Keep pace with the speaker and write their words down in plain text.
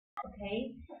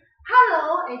Okay.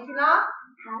 Hello, Esila.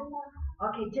 Hello.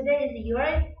 Okay, today is your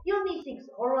Unit 6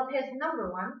 oral test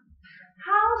number 1.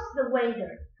 How's the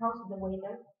weather? How's the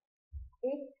weather?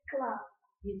 It's cloudy.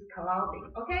 It's cloudy.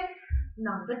 Okay.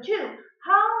 Number 2.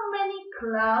 How many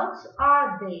clouds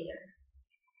are there?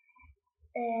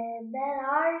 There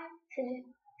are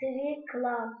three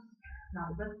clouds.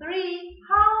 Number 3.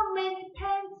 How many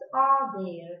pens are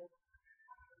there?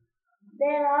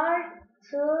 There are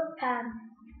 2 pens.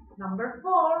 Number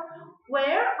 4.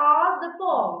 Where are the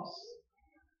balls?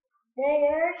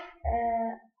 They're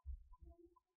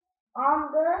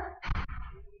on the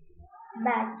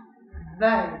bed.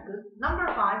 Very good. Number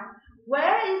 5.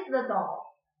 Where is the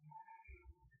doll?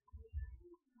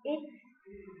 It's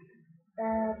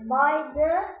by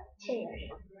the chair.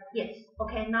 Yes.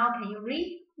 Okay, now can you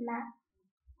read? Mat,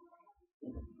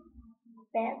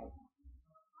 bed,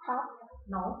 top,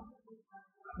 No.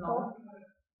 top,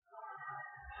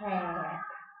 Head.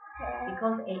 head,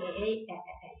 Because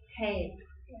head.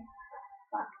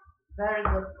 back. Very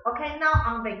good. Okay, now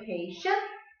on vacation.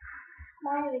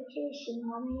 My vacation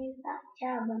home is a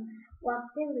cabin. What's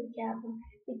in the cabin?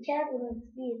 The cabin is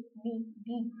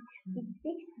big, with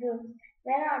 6 rooms.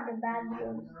 Where are the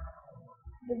bedrooms?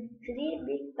 The 3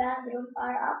 big bedrooms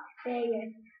are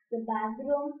upstairs. The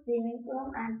bedroom, living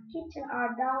room, and kitchen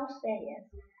are downstairs.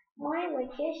 My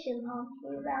vacation home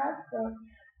is a houseboat.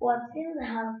 What's in the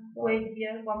houseboat? Wait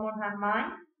here, one more time.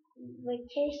 Mine.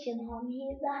 Vacation home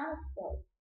is a houseboat.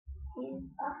 Is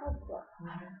a houseboat.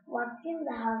 What's in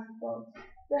the houseboat?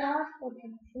 The houseboat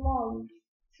is small, with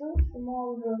 2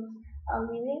 small rooms, a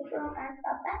living room and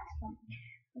a bathroom.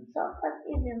 The sofas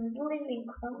is in the living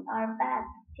room are bed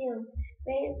too.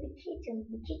 Where is the kitchen?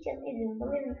 The kitchen is in the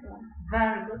living room.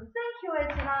 Very good. Thank you,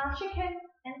 Esila. Shake hands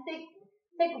and say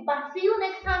goodbye. See you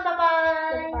next time. Bye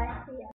bye. Goodbye. See ya.